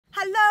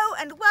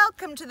and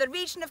welcome to the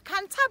region of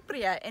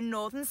Cantabria in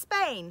northern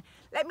Spain.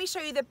 Let me show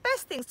you the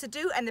best things to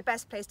do and the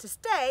best place to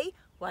stay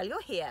while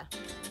you're here.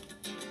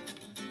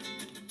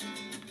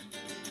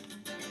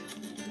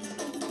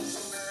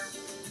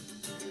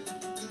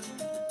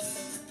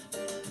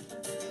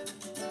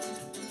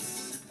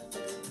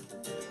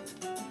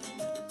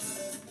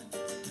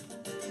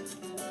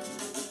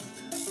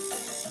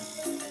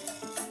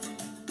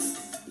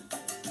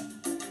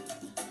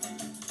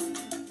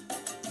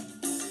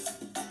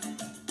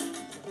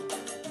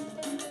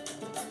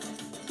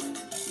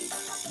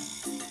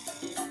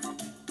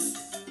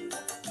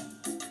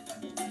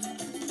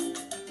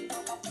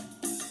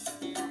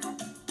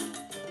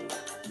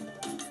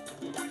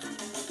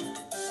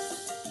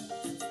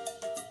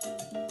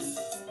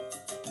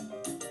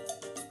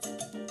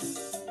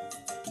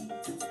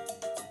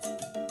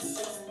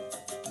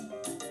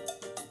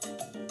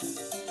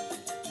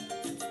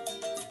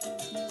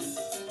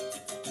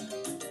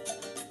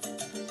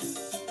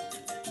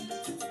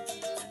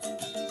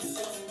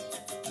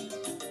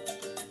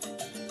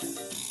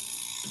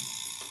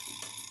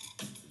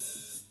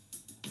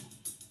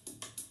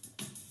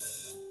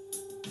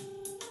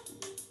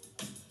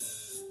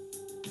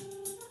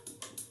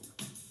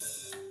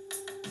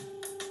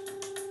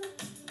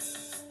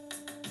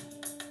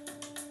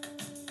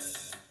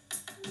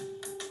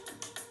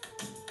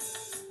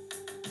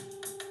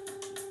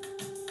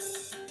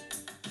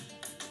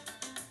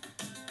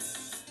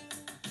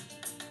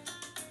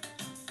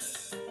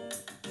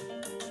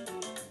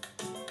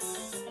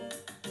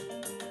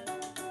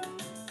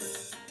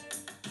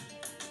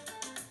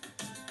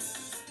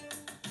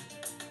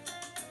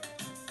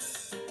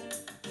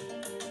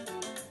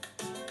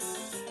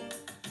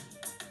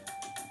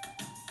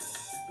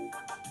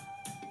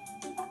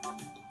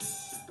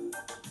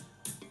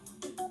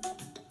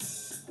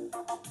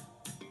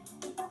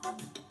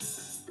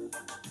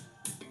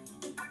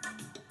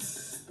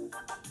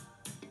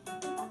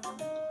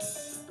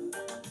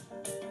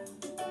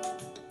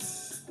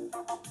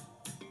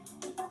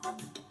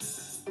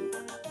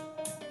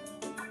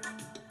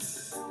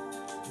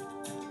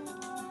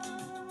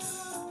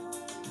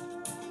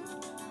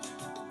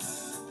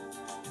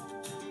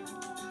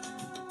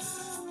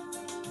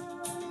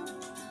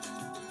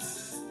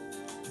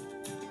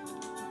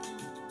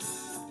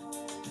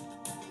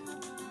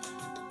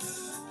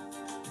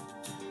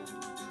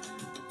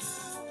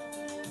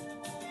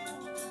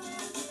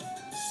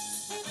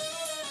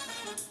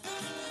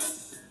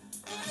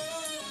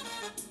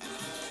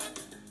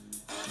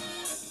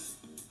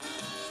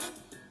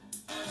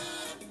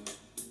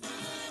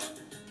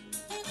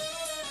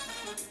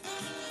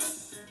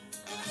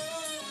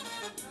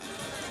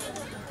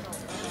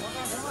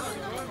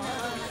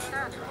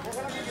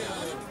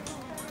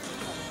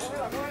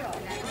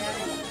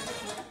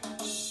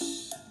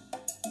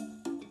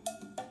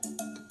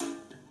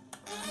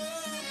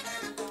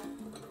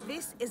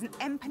 This is an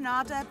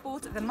empanada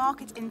bought at the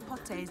market in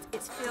Potes.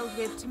 It's filled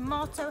with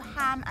tomato,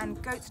 ham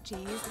and goat's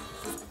cheese.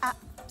 It's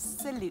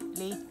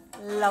absolutely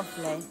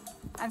lovely.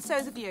 And so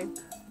is the view.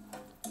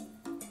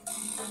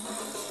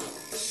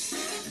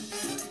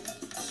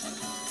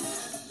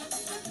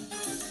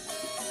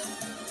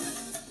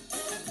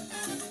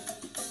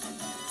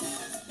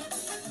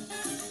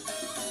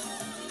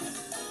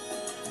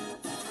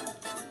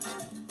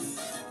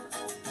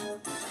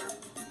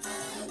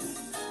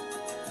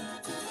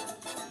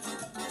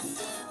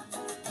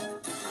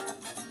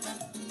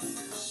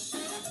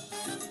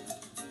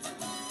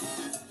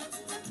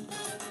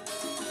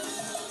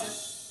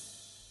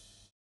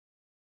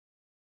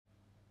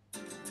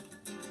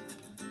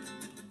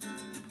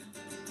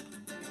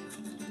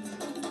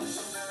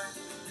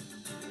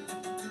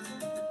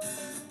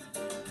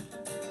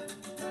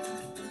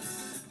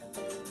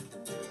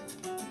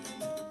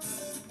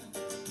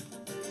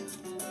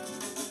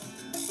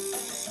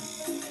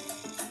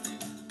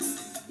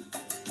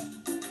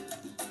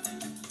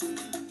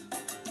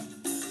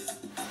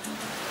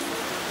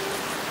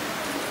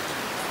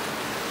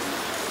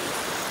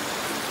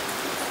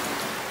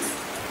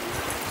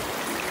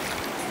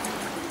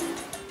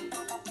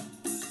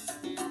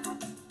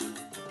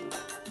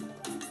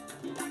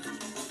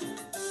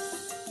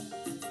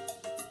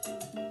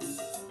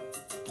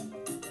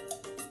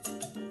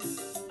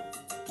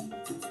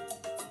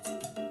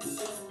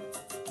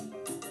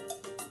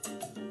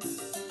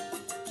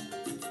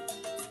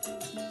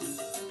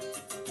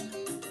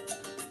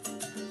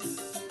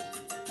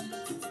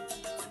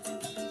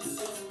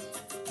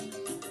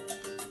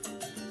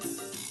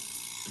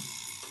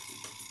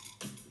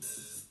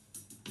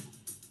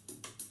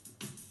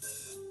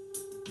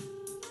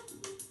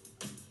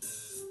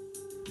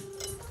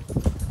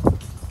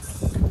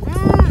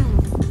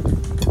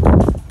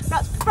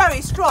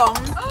 Very strong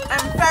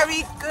and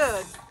very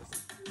good.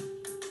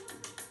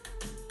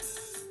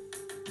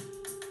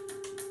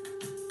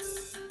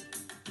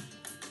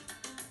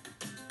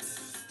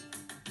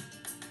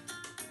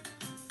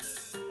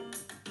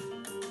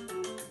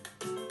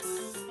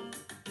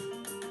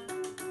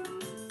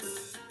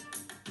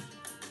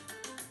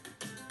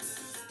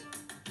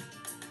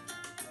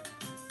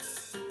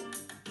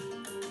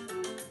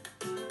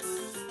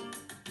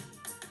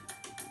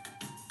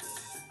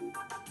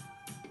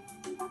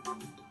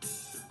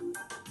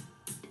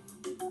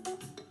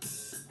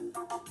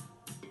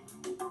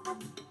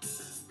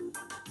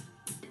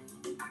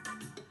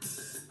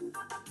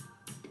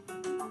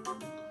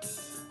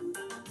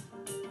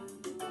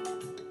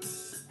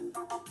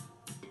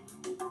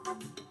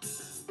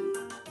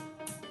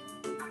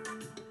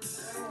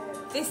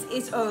 This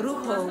is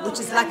orujo, which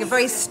is like a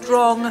very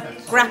strong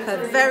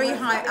grappa, very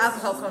high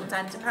alcohol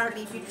content.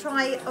 Apparently, if you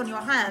try it on your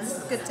hands,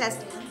 it's a good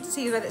test to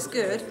see whether it's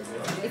good.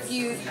 If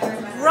you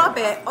rub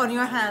it on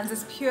your hands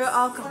as pure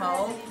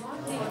alcohol,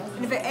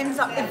 and if it ends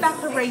up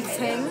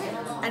evaporating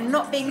and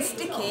not being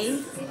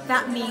sticky,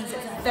 that means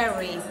it's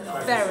very,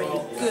 very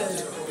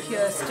good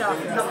pure stuff,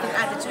 nothing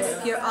added to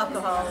it, pure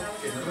alcohol.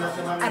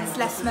 And it's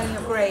less smelling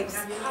of grapes.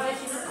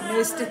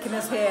 No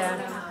stickiness here.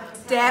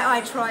 Dare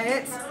I try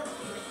it?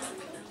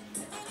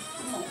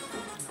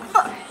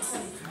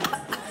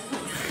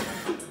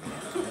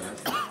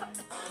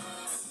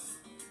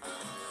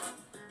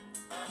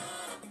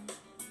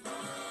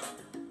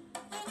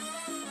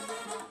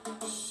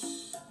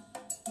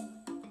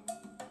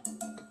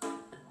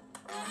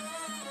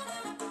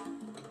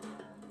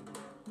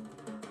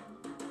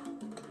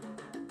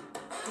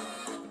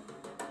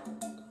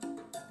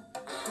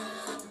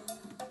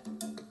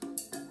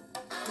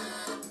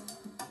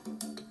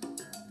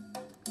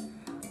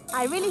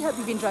 I really hope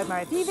you've enjoyed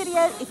my review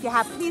video. If you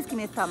have, please give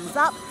me a thumbs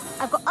up.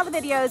 I've got other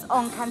videos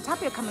on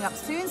Cantabria coming up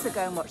soon, so go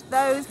and watch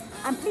those.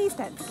 And please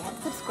don't forget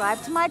to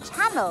subscribe to my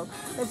channel.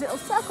 There's a little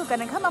circle going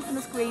to come up on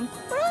the screen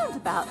round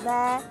about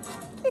there.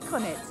 Click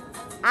on it.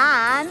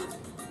 And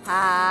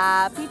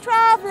happy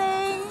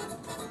travelling!